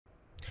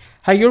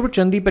Hi, you're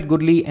Chandeep at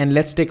Goodly, and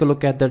let's take a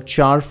look at the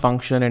CHAR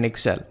function in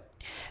Excel.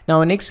 Now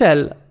in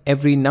Excel,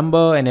 every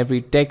number and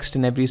every text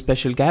and every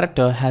special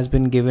character has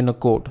been given a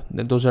code.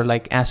 Those are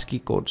like ASCII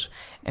codes,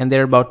 and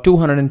there are about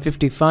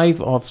 255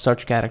 of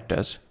such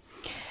characters.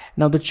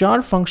 Now the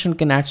CHAR function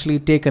can actually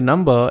take a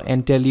number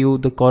and tell you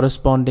the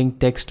corresponding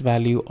text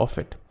value of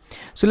it.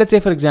 So let's say,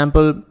 for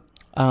example,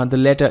 the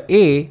letter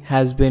A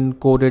has been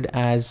coded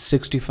as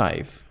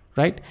 65.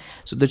 Right?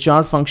 So the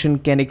CHAR function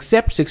can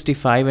accept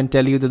 65 and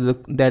tell you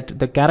that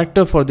the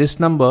character for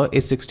this number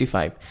is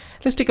 65.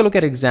 Let's take a look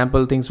at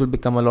example. Things will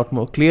become a lot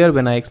more clear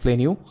when I explain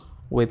you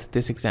with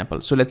this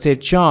example. So let's say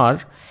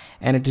CHAR,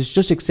 and it is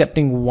just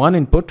accepting one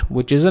input,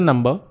 which is a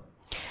number.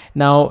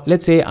 Now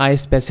let's say I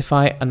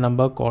specify a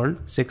number called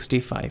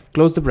 65.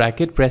 Close the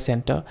bracket, press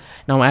enter.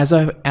 Now as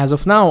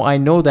of now, I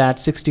know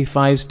that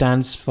 65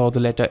 stands for the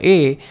letter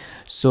A.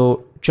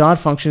 So CHAR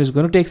function is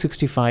going to take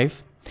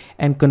 65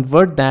 and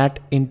convert that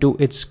into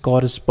its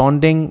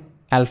corresponding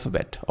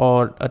alphabet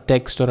or a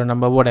text or a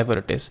number, whatever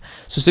it is.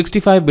 So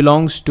 65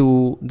 belongs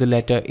to the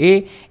letter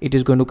A. It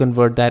is going to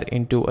convert that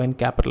into a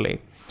capital A,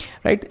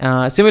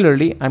 right?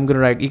 Similarly, I'm going to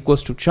write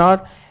equals to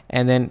CHAR,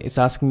 and then it's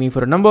asking me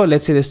for a number.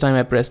 Let's say this time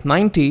I press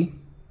 90.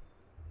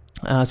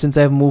 Since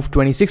I've moved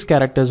 26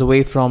 characters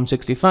away from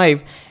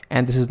 65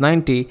 and this is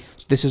 90,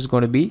 so this is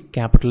going to be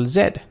capital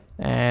Z,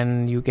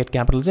 and you get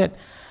capital Z,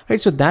 right?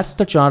 So that's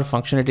the CHAR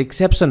function. It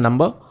accepts a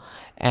number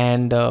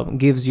and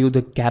gives you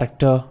the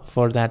character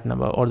for that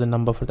number or the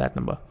number for that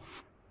number.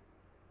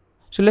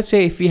 So let's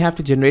say if we have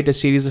to generate a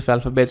series of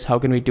alphabets, how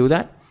can we do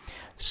that?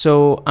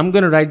 So I'm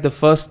going to write the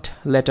first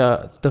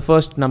letter, the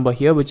first number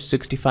here, which is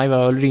 65. I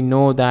already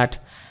know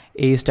that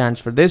A stands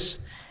for this,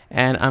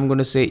 and I'm going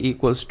to say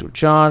equals to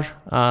CHAR,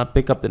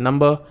 pick up the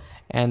number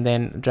and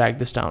then drag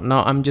this down.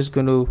 Now I'm just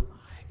going to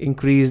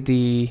increase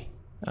the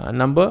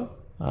number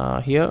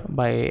here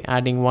by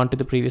adding 1 to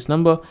the previous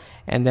number,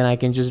 and then I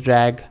can just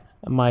drag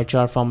my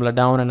CHAR formula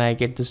down and I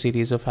get the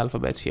series of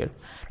alphabets here,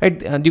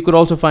 right? You could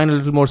also find a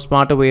little more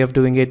smarter way of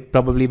doing it,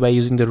 probably by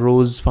using the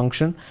rows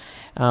function,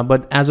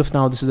 but as of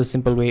now, this is a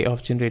simple way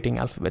of generating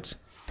alphabets.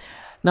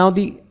 Now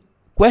the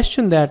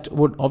question that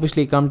would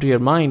obviously come to your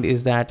mind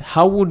is that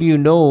how would you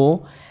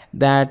know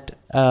that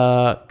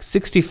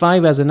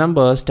 65 as a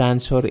number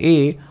stands for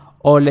A,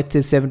 or let's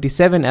say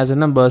 77 as a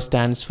number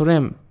stands for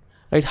M,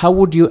 right? How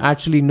would you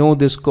actually know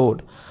this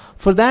code?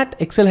 For that,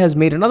 Excel has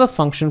made another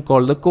function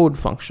called the code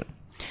function.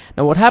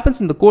 Now what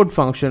happens in the code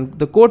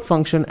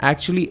function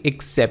actually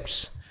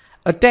accepts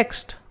a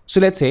text. So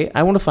let's say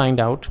I want to find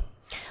out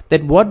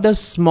that what does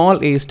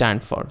small a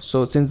stand for.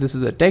 So since this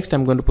is a text,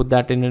 I'm going to put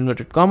that in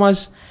inverted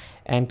commas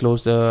and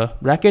close the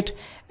bracket,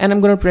 and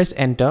I'm going to press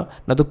enter.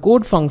 Now the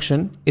code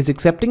function is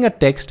accepting a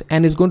text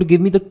and is going to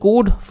give me the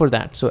code for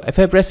that. So if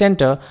I press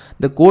enter,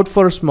 the code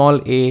for small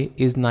a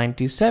is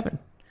 97,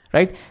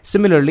 right?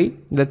 Similarly,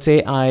 let's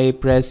say I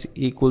press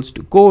equals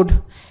to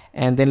code,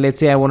 and then let's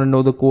say I want to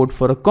know the code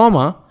for a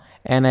comma,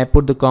 and I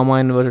put the comma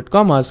in inverted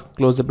commas,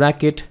 close the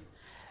bracket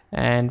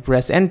and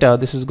press enter.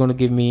 This is going to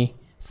give me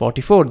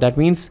 44. That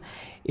means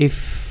if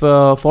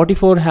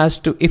 44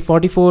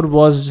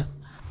 was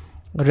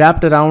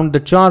wrapped around the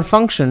CHAR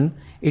function,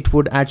 it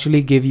would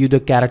actually give you the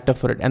character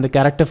for it, and the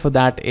character for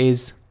that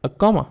is a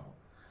comma,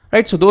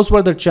 right? So those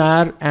were the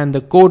CHAR and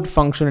the code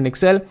function in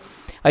Excel.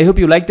 I hope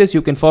you like this.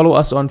 You can follow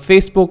us on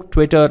Facebook,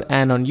 Twitter,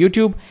 and on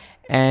YouTube,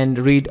 and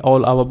read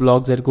all our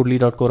blogs at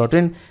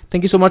goodly.co.in.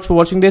 Thank you so much for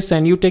watching this,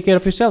 and you take care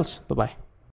of yourselves. Bye-bye.